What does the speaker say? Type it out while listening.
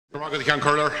Last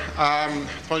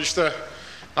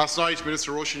night,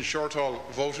 Minister Roisin Shortall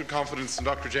voted confidence in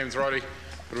Dr. James Riley,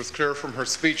 but it was clear from her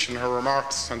speech and her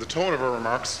remarks and the tone of her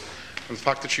remarks and the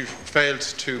fact that she failed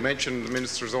to mention the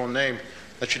Minister's own name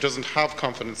that she doesn't have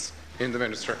confidence in the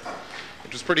Minister.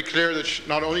 It was pretty clear that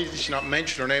not only did she not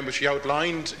mention her name, but she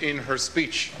outlined in her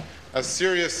speech a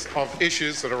series of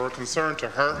issues that were of concern to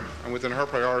her and within her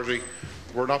priority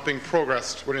were not being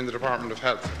progressed within the Department of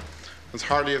Health. It's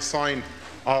hardly a sign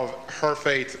of her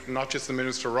faith, not just in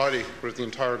Minister Riley, but the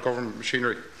entire government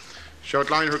machinery. She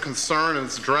outlined her concern, and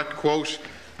it's a direct quote,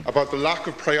 about the lack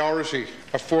of priority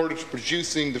afforded to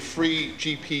producing the free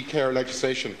GP care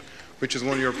legislation, which is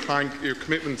one of your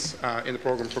commitments in the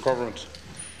programme for government.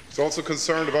 She's also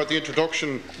concerned about the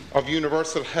introduction of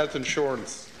universal health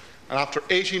insurance. And after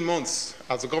 18 months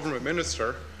as a government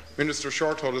minister, Minister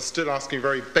Shortall is still asking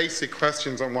very basic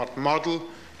questions on what model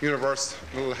universal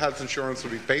health insurance will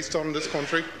be based on in this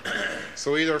country.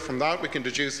 So either from that we can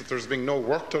deduce that there's been no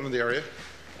work done in the area,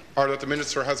 or that the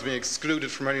Minister has been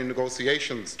excluded from any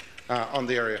negotiations on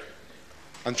the area.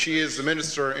 And she is the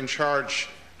Minister in charge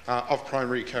of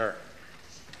primary care.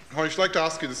 I would like to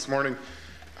ask you this morning,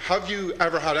 have you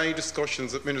ever had any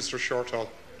discussions with Minister Shortall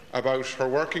about her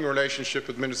working relationship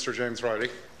with Minister James Riley?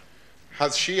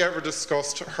 Has she ever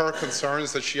discussed her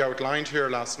concerns that she outlined here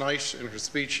last night in her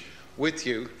speech with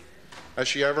you? Has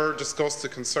she ever discussed the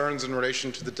concerns in relation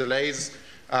to the delays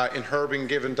in her being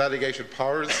given delegated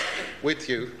powers with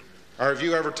you? Or have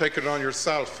you ever taken it on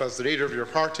yourself as the leader of your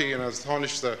party and as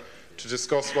Taoiseach to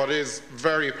discuss what is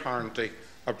very apparently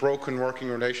a broken working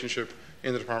relationship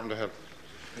in the Department of Health?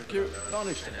 Thank you.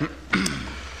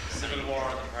 Civil war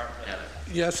in the Department of Health.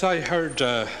 Yes, I heard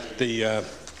the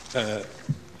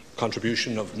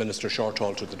contribution of Minister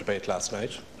Shortall to the debate last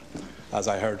night, as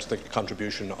I heard the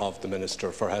contribution of the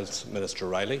Minister for Health, Minister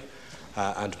Riley,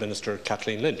 and Minister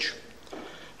Kathleen Lynch.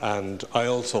 And I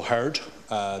also heard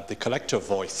the collective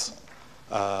voice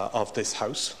of this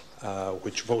House,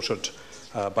 which voted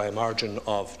by a margin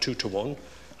of 2-1,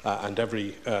 and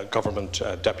every government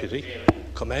deputy,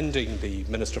 commending the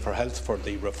Minister for Health for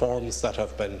the reforms that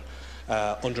have been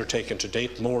undertaken to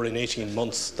date, more in 18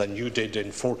 months than you did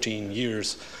in 14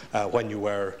 years when you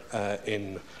were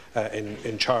in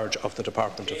charge of the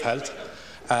Department of Health,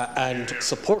 and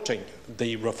supporting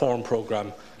the reform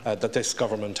programme that this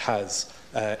government has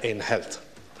in health.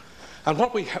 And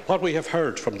what we have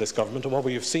heard from this government and what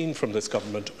we have seen from this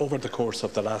government over the course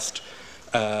of the last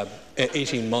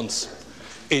 18 months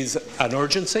is an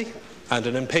urgency and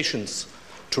an impatience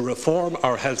to reform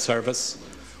our health service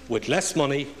with less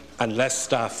money and less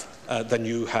staff than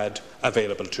you had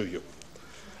available to you.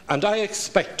 And I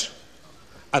expect,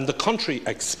 and the country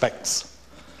expects,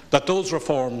 that those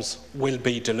reforms will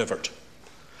be delivered.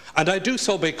 And I do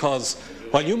so because,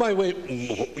 while you may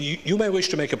wish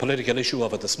to make a political issue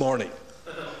of it this morning,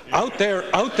 out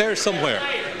there somewhere,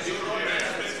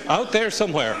 there's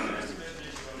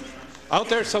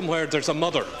a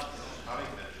mother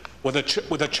with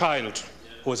a child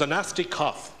who has a nasty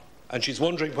cough, and she's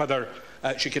wondering whether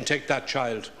she can take that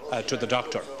child to the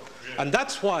doctor. And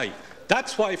that's why,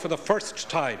 for the first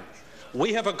time,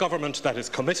 we have a government that is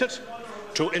committed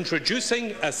to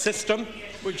introducing a system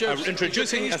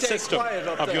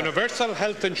of universal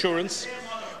health insurance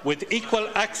with equal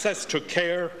access to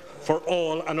care for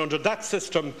all, and under that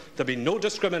system there be no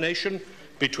discrimination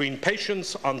between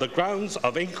patients on the grounds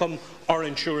of income or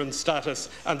insurance status,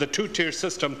 and the two-tier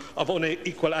system of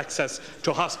unequal access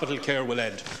to hospital care will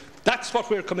end. That's what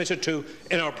we're committed to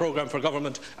in our programme for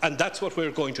government, and that's what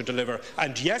we're going to deliver.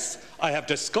 And yes, I have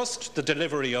discussed the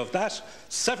delivery of that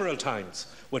several times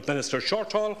with Minister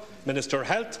Shortall, Minister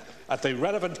Health, at the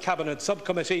relevant Cabinet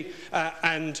subcommittee,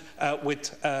 and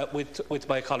with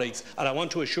my colleagues. And I want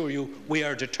to assure you we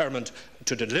are determined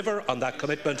to deliver on that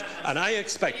commitment. And I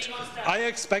expect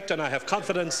and I have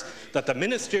confidence that the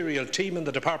ministerial team in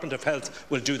the Department of Health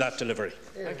will do that delivery.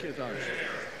 Thank you, Taoiseach.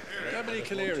 Deputy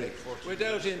Cleary,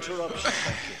 without interruption.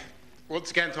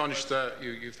 Once again, Taoiseach,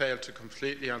 you failed to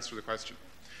completely answer the question.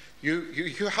 You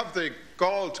have the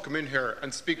gall to come in here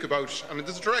and speak about, I mean,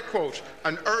 this is a direct quote,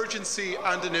 an urgency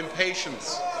and an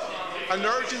impatience. An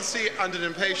urgency and an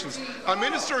impatience. And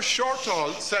Minister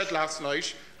Shortall said last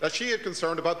night that she had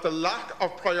concerned about the lack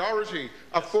of priority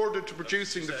afforded to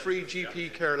producing the free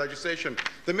GP care legislation.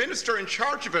 The Minister in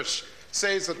charge of it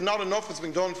says that not enough has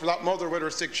been done for that mother with her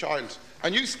sick child.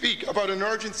 And you speak about an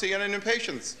urgency and an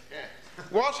impatience.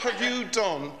 What have you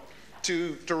done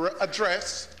to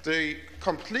address the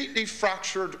completely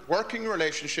fractured working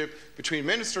relationship between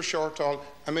Minister Shortall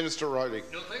and Minister Riley?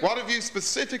 What have you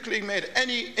specifically made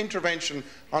any intervention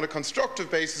on a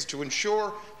constructive basis to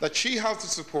ensure that she has the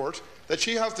support, that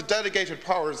she has the delegated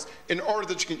powers in order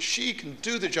that she can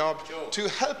do the job to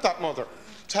help that mother,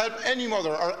 to help any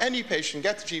mother or any patient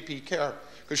get the GP care?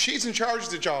 Because she's in charge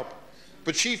of the job,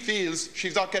 but she feels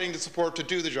she's not getting the support to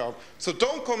do the job. So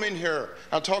don't come in here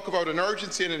and talk about an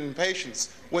urgency and an impatience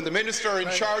when the minister in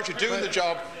charge of doing the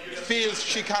job feels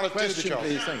she cannot do the job.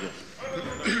 Please, thank you.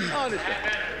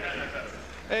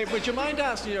 Hey, would you mind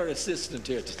asking your assistant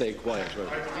here to stay quiet?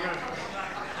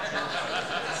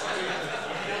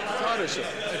 Taoiseach,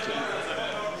 thank you.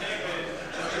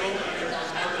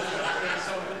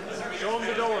 Show him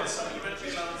the door.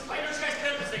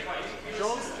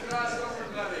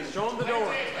 Show him the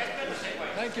door.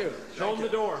 Thank you. Show him the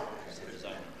door.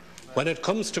 When it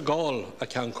comes to Gaul,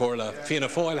 Ceann Comhairle, Fianna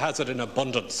Fáil has it in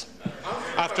abundance.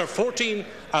 After 14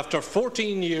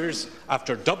 years,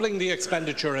 after doubling the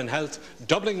expenditure in health,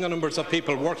 doubling the numbers of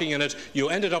people working in it, you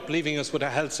ended up leaving us with a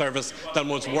health service that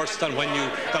was worse than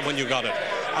when you got it.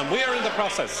 And we are in the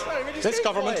process. This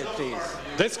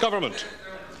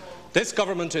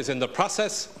government is in the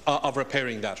process of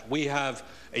repairing that. We have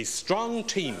a strong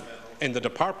team in the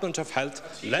Department of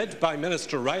Health, led by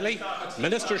Minister Riley,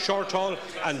 Minister Shortall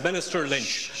and Minister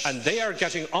Lynch, and they are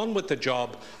getting on with the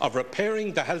job of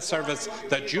repairing the health service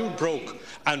that you broke,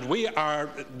 and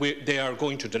they are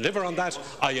going to deliver on that.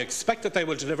 I expect that they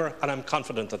will deliver, and I'm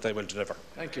confident that they will deliver.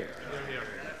 Thank you.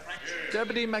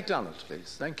 Deputy MacDonald,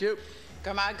 please. Thank you.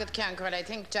 I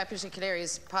think Deputy Calleary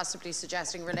is possibly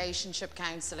suggesting relationship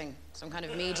counselling, some kind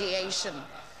of mediation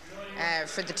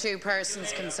for the two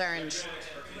persons concerned.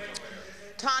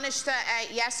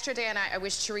 Taoiseach, yesterday, and I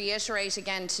wish to reiterate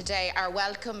again today, our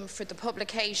welcome for the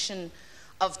publication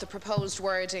of the proposed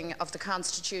wording of the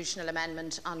constitutional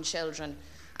amendment on children,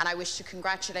 and I wish to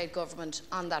congratulate Government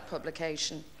on that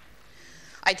publication.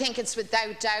 I think it's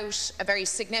without doubt a very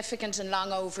significant and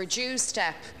long overdue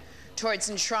step towards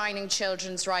enshrining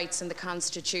children's rights in the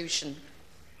Constitution.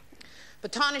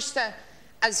 But Taoiseach,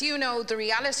 as you know, the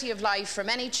reality of life for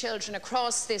many children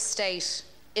across this state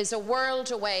is a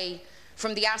world away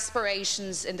from the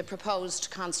aspirations in the proposed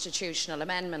constitutional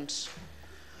amendment.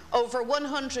 Over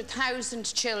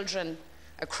 100,000 children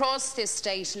across this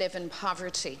state live in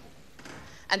poverty,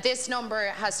 and this number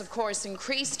has of course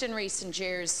increased in recent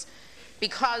years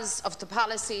because of the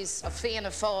policies of Fianna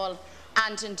Fáil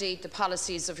and indeed the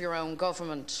policies of your own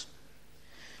government.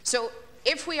 So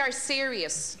if we are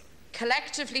serious,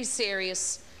 collectively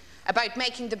serious, about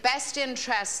making the best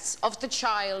interests of the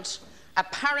child a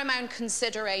paramount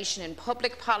consideration in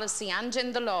public policy and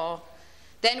in the law,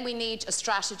 then we need a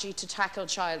strategy to tackle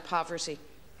child poverty.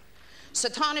 So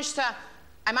Taoiseach,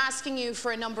 I'm asking you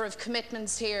for a number of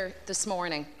commitments here this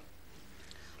morning.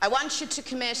 I want you to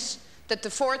commit that the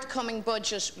forthcoming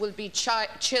budget will be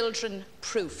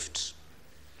children-proofed.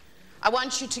 I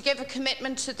want you to give a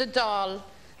commitment to the Dáil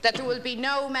that there will be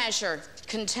no measure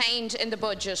contained in the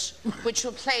budget which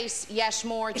will place yet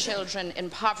more children in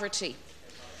poverty.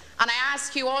 And I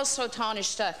ask you also,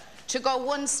 Taoiseach, to go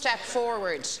one step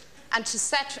forward and to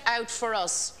set out for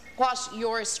us what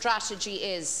your strategy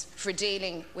is for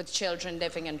dealing with children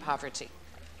living in poverty.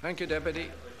 Thank you,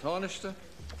 Deputy. Taoiseach.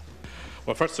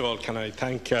 Well, first of all, can I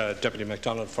thank Deputy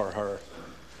MacDonald for her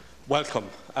welcome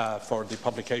for the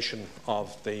publication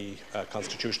of the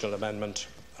constitutional amendment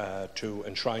to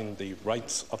enshrine the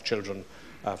rights of children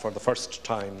for the first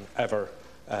time ever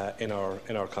in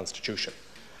our constitution.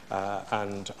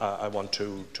 And I want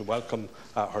to welcome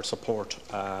her support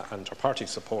and her party's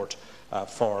support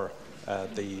for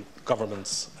the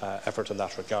government's effort in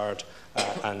that regard,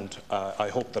 and I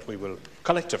hope that we will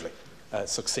collectively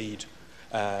succeed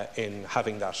in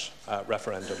having that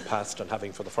referendum passed and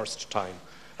having for the first time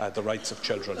the rights of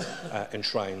children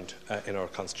enshrined in our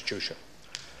constitution.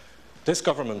 This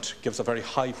government gives a very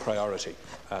high priority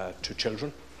to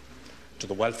children, to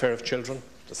the welfare of children,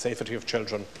 the safety of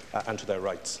children and to their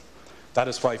rights. That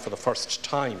is why for the first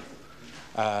time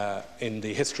in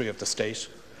the history of the state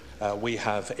we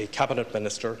have a cabinet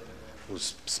minister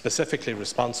who's specifically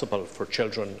responsible for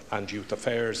children and youth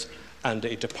affairs and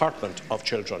a department of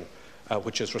children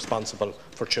which is responsible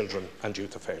for children and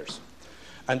youth affairs.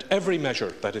 And every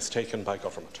measure that is taken by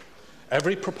government,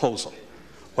 every proposal,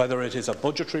 whether it is a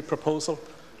budgetary proposal,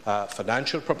 a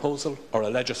financial proposal or a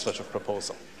legislative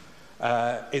proposal,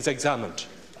 is examined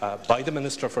by the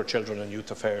Minister for Children and Youth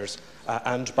Affairs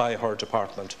and by her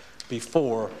department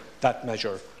before that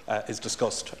measure is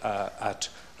discussed at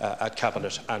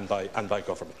Cabinet and by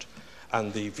government.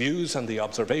 and the views and the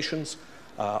observations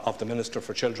of the Minister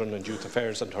for Children and Youth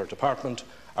Affairs and her department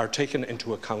are taken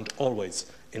into account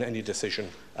always in any decision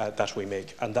that we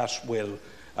make, and that will,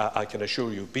 I can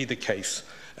assure you, be the case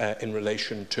in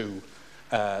relation to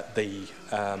the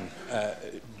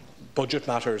budget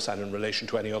matters and in relation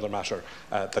to any other matter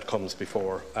that comes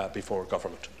before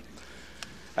government.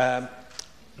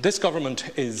 This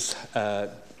government is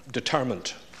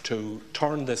determined to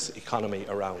turn this economy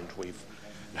around. We've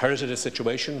inherited a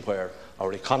situation where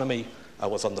our economy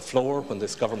was on the floor when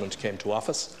this government came to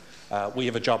office. We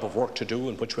have a job of work to do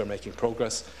in which we're making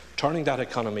progress, turning that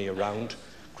economy around,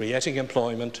 creating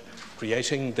employment,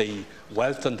 creating the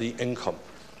wealth and the income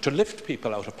to lift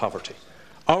people out of poverty.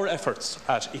 Our efforts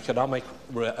at economic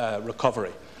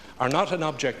recovery are not an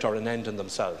object or an end in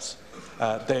themselves.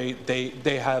 They're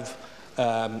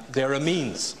a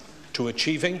means to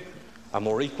achieving a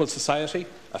more equal society,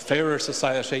 a fairer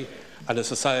society, and a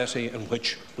society in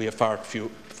which we have far fewer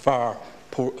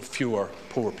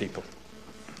poor people.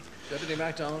 Deputy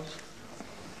MacDonald.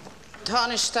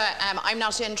 Taoiseach, I'm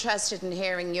not interested in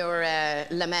hearing your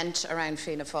lament around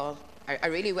Fianna Fáil. I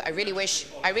really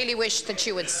wish that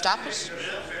you would stop it.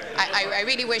 I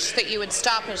really wish that you would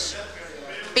stop it,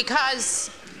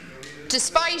 because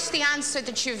despite the answer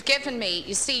that you've given me,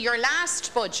 you see, your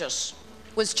last budget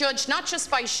was judged not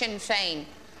just by Sinn Féin,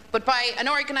 but by an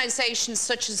organisation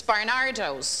such as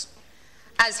Barnardo's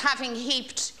as having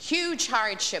heaped huge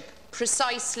hardship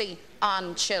precisely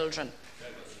on children.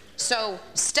 So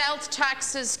stealth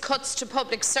taxes, cuts to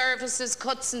public services,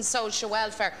 cuts in social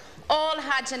welfare, all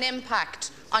had an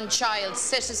impact on child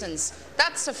citizens.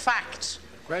 That's a fact.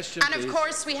 Question, and of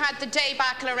course we had the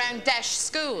debacle around DEIS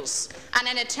schools and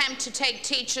an attempt to take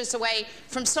teachers away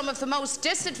from some of the most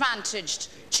disadvantaged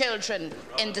children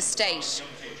in the state.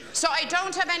 So I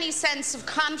don't have any sense of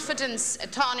confidence,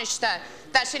 Taoiseach,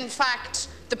 that in fact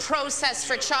the process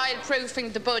for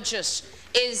child-proofing the budget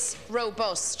is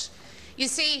robust. You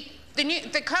see,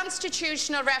 the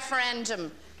constitutional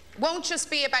referendum won't just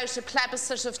be about a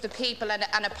plebiscite of the people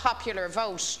and a popular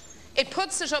vote. It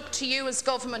puts it up to you as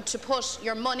government to put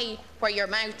your money where your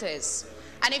mouth is.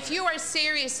 And if you are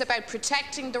serious about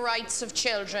protecting the rights of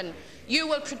children, you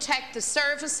will protect the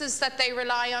services that they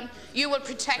rely on, you will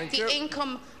protect the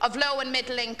income of low and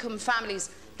middle income families.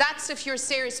 That's if you're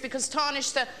serious, because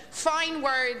Taoiseach, fine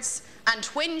words and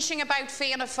whinging about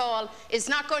Fianna Fáil is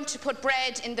not going to put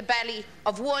bread in the belly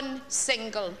of one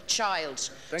single child.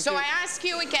 So I ask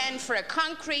you again for a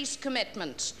concrete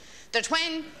commitment that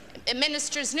when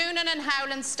Ministers Noonan and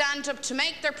Howland stand up to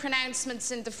make their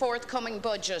pronouncements in the forthcoming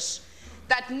budget,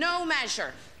 that no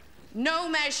measure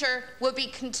will be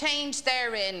contained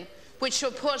therein which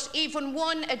will put even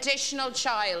one additional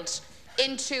child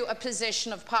into a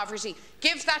position of poverty.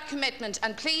 Give that commitment,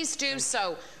 and please do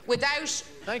so without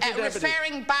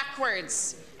referring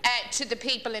backwards to the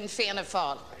people in Fianna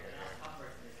Fáil.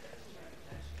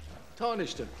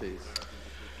 Taoiseach, please.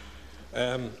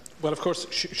 Well, of course,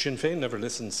 Sinn Féin never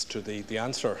listens to the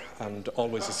answer and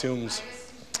always assumes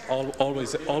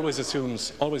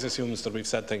that we've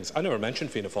said things. I never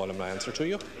mentioned Fianna Fáil in my answer to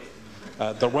you.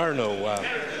 There were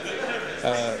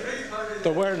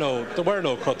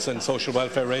no cuts in social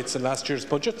welfare rates in last year's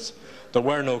budgets. There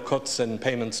were no cuts in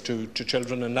payments to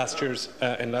children in last year's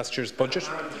budget.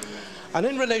 And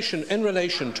in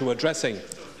relation to addressing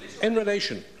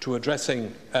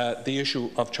the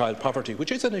issue of child poverty,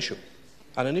 which is an issue,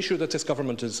 and an issue that this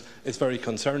government is very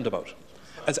concerned about,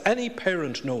 as any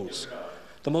parent knows,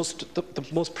 the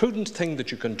most prudent thing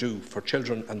that you can do for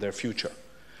children and their future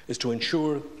is to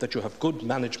ensure that you have good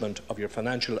management of your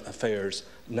financial affairs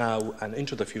now and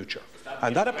into the future.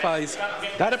 And that applies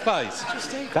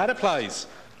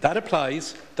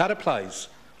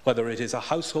whether it is a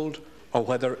household or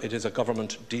whether it is a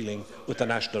government dealing with the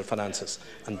national finances.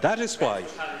 And that is why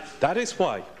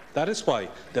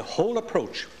the whole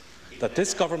approach that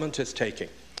this government is taking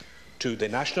to the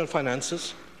national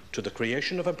finances, to the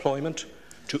creation of employment,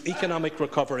 to economic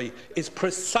recovery is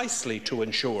precisely to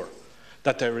ensure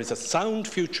that there is a sound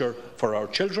future for our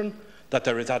children, that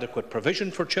there is adequate provision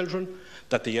for children,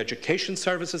 that the education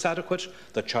service is adequate,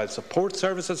 that child support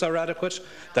services are adequate,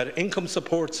 that income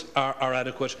supports are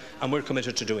adequate, and we're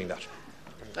committed to doing that.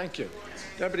 Thank you.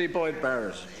 Deputy Boyd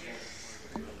Barrett.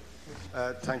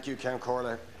 Thank you, Count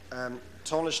Corley.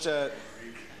 Taoiseach,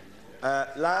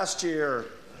 last year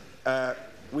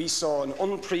we saw an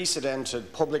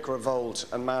unprecedented public revolt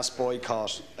and mass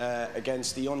boycott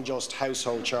against the unjust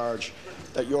household charge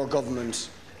that your government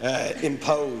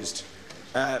imposed.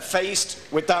 Faced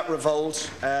with that revolt,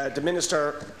 the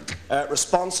minister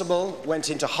responsible went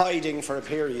into hiding for a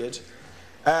period,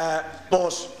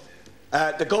 but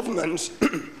the government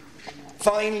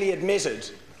finally admitted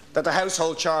that the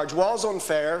household charge was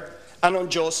unfair and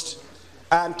unjust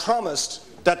and promised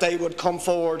that they would come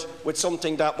forward with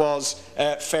something that was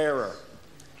fairer.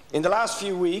 In the last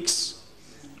few weeks,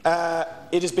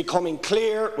 it is becoming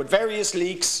clear with various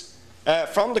leaks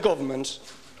from the government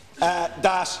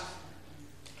that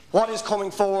what is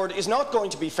coming forward is not going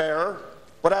to be fairer,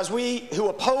 but as we who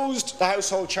opposed the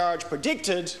household charge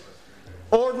predicted,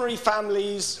 ordinary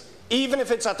families, even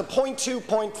if it's at the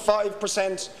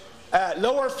 0.2–0.5%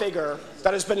 lower figure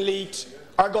that has been leaked,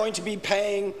 are going to be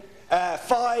paying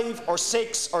 5 or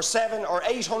 6 or 7 or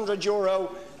 800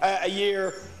 euro a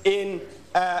year in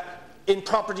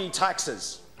property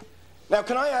taxes. Now,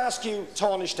 can I ask you,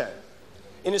 Taoiseach,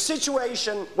 in a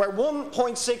situation where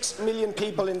 1.6 million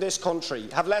people in this country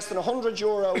have less than 100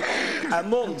 euro a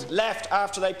month left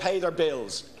after they pay their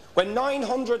bills, when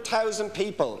 900,000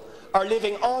 people are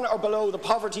living on or below the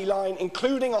poverty line,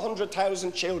 including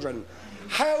 100,000 children,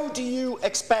 how do you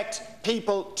expect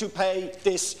people to pay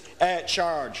this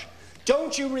charge?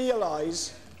 Don't you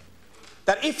realise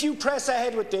that if you press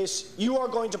ahead with this, you are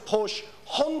going to push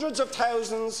hundreds of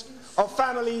thousands of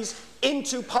families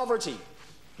into poverty?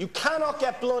 You cannot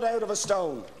get blood out of a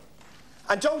stone.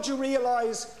 And don't you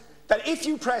realise that if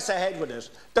you press ahead with it,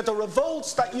 that the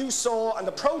revolts that you saw and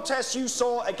the protests you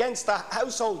saw against the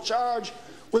household charge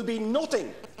will be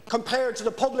nothing compared to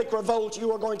the public revolt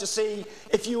you are going to see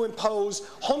if you impose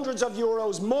hundreds of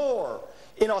euros more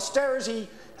in austerity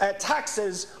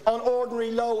taxes on ordinary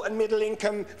low and middle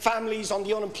income families, on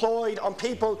the unemployed, on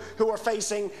people who are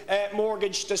facing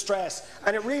mortgage distress.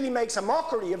 And it really makes a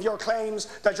mockery of your claims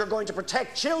that you're going to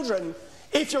protect children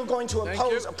if you're going to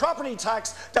impose a property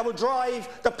tax that will drive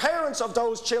the parents of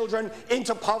those children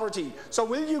into poverty. So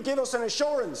will you give us an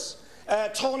assurance,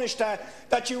 Taoiseach,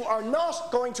 that you are not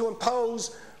going to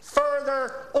impose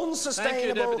further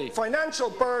unsustainable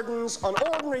financial burdens on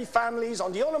ordinary families,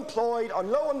 on the unemployed, on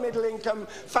low and middle income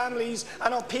families,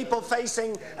 and on people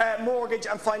facing mortgage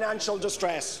and financial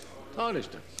distress?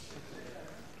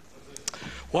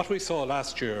 What we saw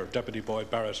last year, Deputy Boyd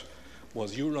Barrett,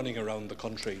 was you running around the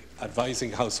country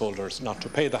advising householders not to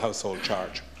pay the household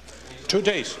charge. To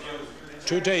date,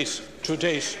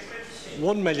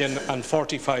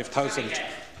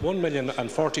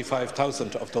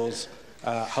 1,045,000 of those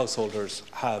householders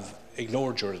have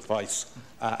ignored your advice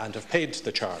and have paid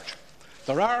the charge.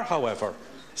 There are, however,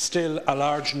 still a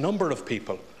large number of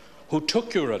people who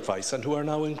took your advice and who are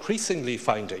now increasingly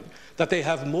finding that they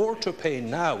have more to pay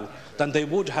now than they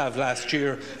would have last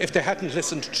year if they hadn't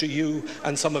listened to you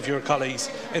and some of your colleagues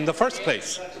in the first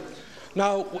place.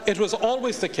 Now, it was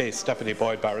always the case, Deputy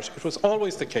Boyd Barrett,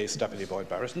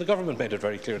 and the government made it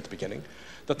very clear at the beginning,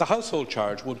 that the household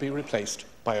charge would be replaced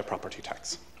by a property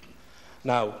tax.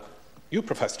 Now, you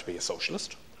profess to be a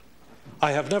socialist.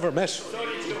 I have never met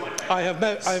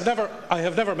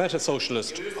a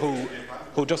socialist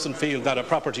who doesn't feel that a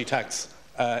property tax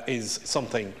is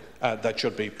something that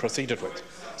should be proceeded with.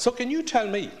 So can you tell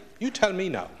me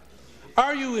now,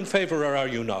 are you in favour or are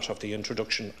you not of the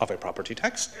introduction of a property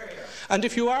tax? And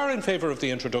if you are in favour of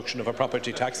the introduction of a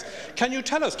property tax, can you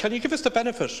give us the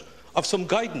benefit of some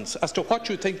guidance as to what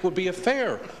you think would be a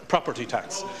fair property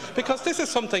tax? Because this is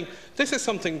something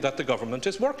that the government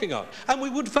is working on, and we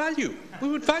would value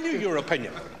your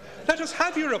opinion. Let us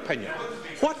have your opinion.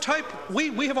 What type?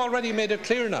 We have already made it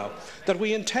clear now that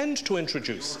we intend to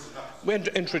introduce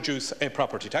a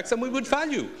property tax, and we would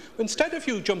value, instead of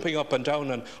you jumping up and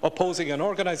down and opposing and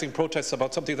organising protests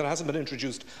about something that hasn't been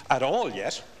introduced at all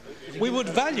yet, we would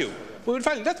value.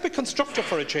 Let's be constructive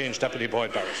for a change, Deputy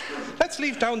Boyd Barrett. Let's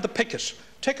leave down the picket,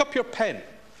 take up your pen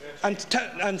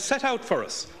and set out for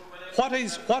us.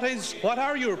 What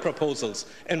are your proposals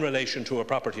in relation to a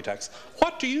property tax?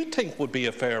 What do you think would be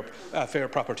a fair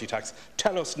property tax?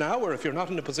 Tell us now, or if you're not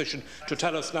in a position to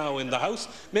tell us now in the House,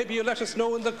 maybe you let us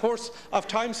know in the course of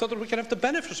time so that we can have the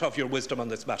benefit of your wisdom on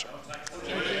this matter.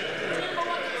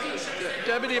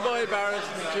 Deputy Boyd Barrett,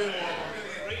 thank you.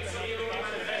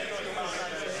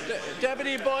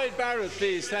 Deputy Boyd Barrett,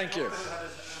 please, thank you.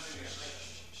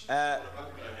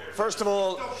 First of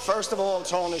all,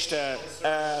 Taoiseach,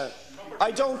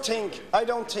 I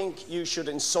don't think you should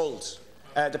insult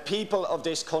the people of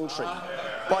this country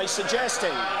by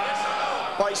suggesting.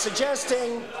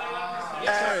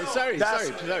 Sorry,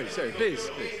 please.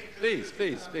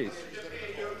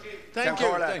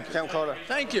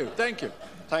 Thank you.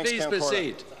 Please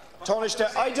proceed.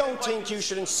 Taoiseach, I don't think you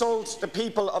should insult the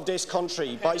people of this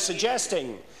country by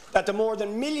suggesting that the more than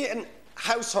a million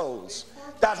households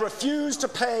that refuse to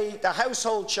pay the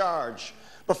household charge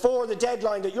before the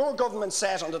deadline that your government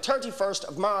set on the 31st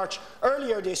of March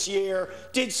earlier this year,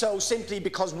 did so simply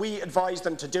because we advised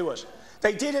them to do it.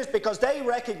 They did it because they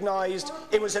recognised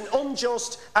it was an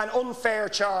unjust and unfair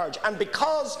charge, and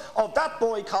because of that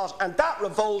boycott and that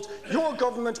revolt, your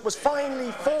government was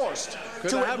finally forced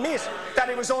to admit that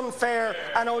it was unfair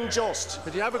and unjust.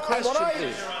 Could you have a question,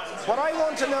 please? What I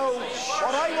want to know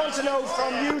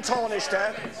from you,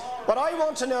 Taoiseach, what I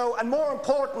want to know, and more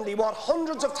importantly, what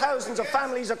hundreds of thousands of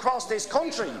families across this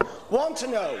country want to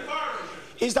know,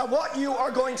 is that what you are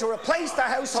going to replace the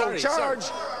household charge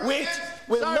with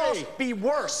will not be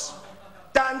worse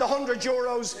than the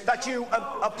 €100 that you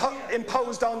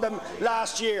imposed on them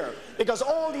last year, because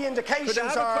all the indications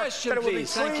are that it will be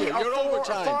 3 or 4 or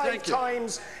 5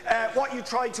 times what you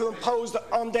tried to impose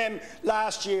on them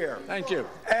last year. Thank you.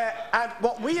 And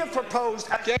what we have proposed...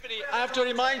 Deputy, I have to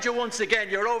remind you once again,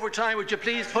 you're over time. Would you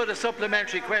please put a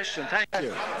supplementary question? Thank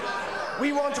you.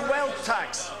 We want a wealth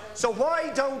tax. So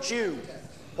why don't you...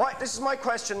 this is my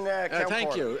question, Count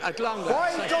Thank you. At long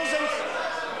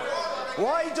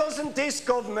Why doesn't this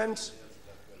government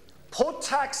put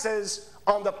taxes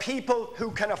on the people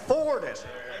who can afford it,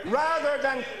 rather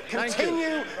than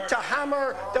continue to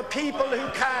hammer the people who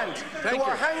can't, who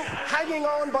are hanging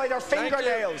on by their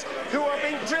fingernails, who are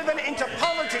being driven into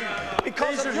poverty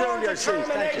because of your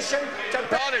determination to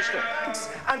tax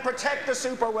and protect the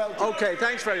super wealthy? Okay,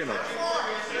 thanks very much.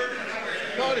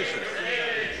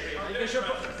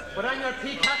 But I'm going to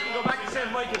peak hat and go back to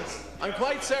St Michael's. I'm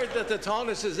quite certain that the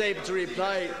Taoiseach is able to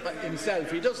reply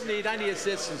himself. He doesn't need any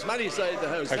assistance from any side of the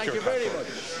House. Thank you very much.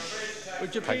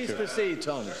 Would you please proceed,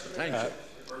 Taoiseach? Thank you.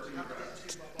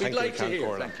 We'd like to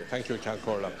hear. Thank you, Count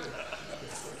Corley.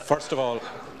 First of all,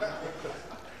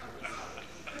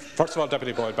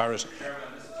 Deputy Boyd Barrett,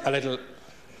 a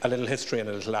little history and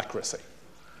a little accuracy.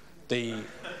 The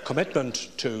commitment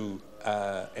to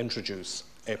introduce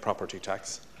a property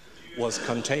tax was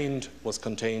contained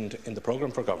in the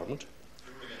programme for government,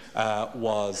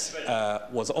 was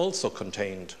also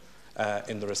contained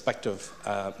in the respective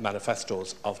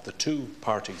manifestos of the two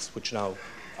parties which now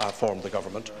form the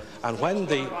government. And when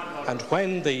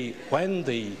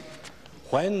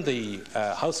the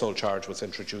household charge was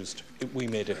introduced, we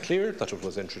made it clear that it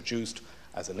was introduced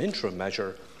as an interim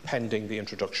measure pending the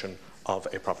introduction of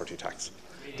a property tax.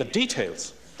 The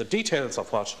details of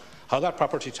how that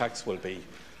property tax will be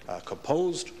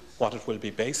composed, what it will be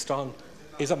based on,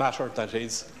 is a matter that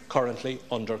is currently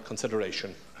under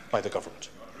consideration by the government.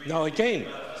 Now, again,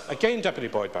 Deputy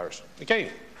Boyd Barrett,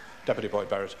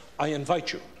 I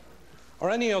invite you, or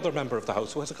any other member of the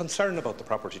House who has a concern about the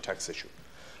property tax issue,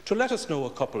 to let us know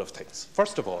a couple of things.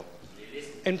 First of all,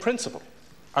 in principle,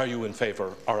 are you in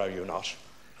favour or are you not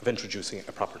of introducing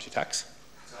a property tax?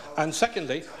 And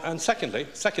secondly,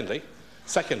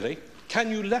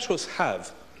 can you let us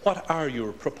have what are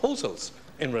your proposals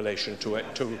in relation to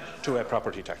a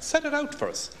property tax? Set it out for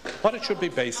us. What it should be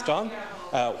based on,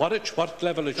 what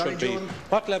level it should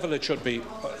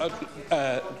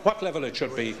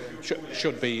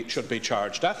be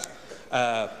charged at.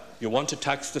 You want to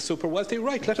tax the super wealthy,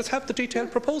 right? Let us have the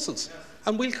detailed proposals,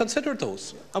 and we'll consider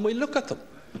those and we'll look at them.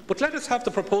 But let us have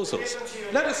the proposals.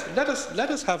 Let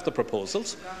us have the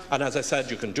proposals. And as I said,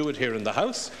 you can do it here in the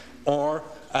House, or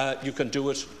you can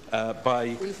do it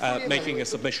by making a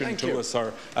submission to us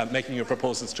or making your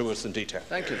proposals to us in detail.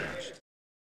 Thank you, Josh.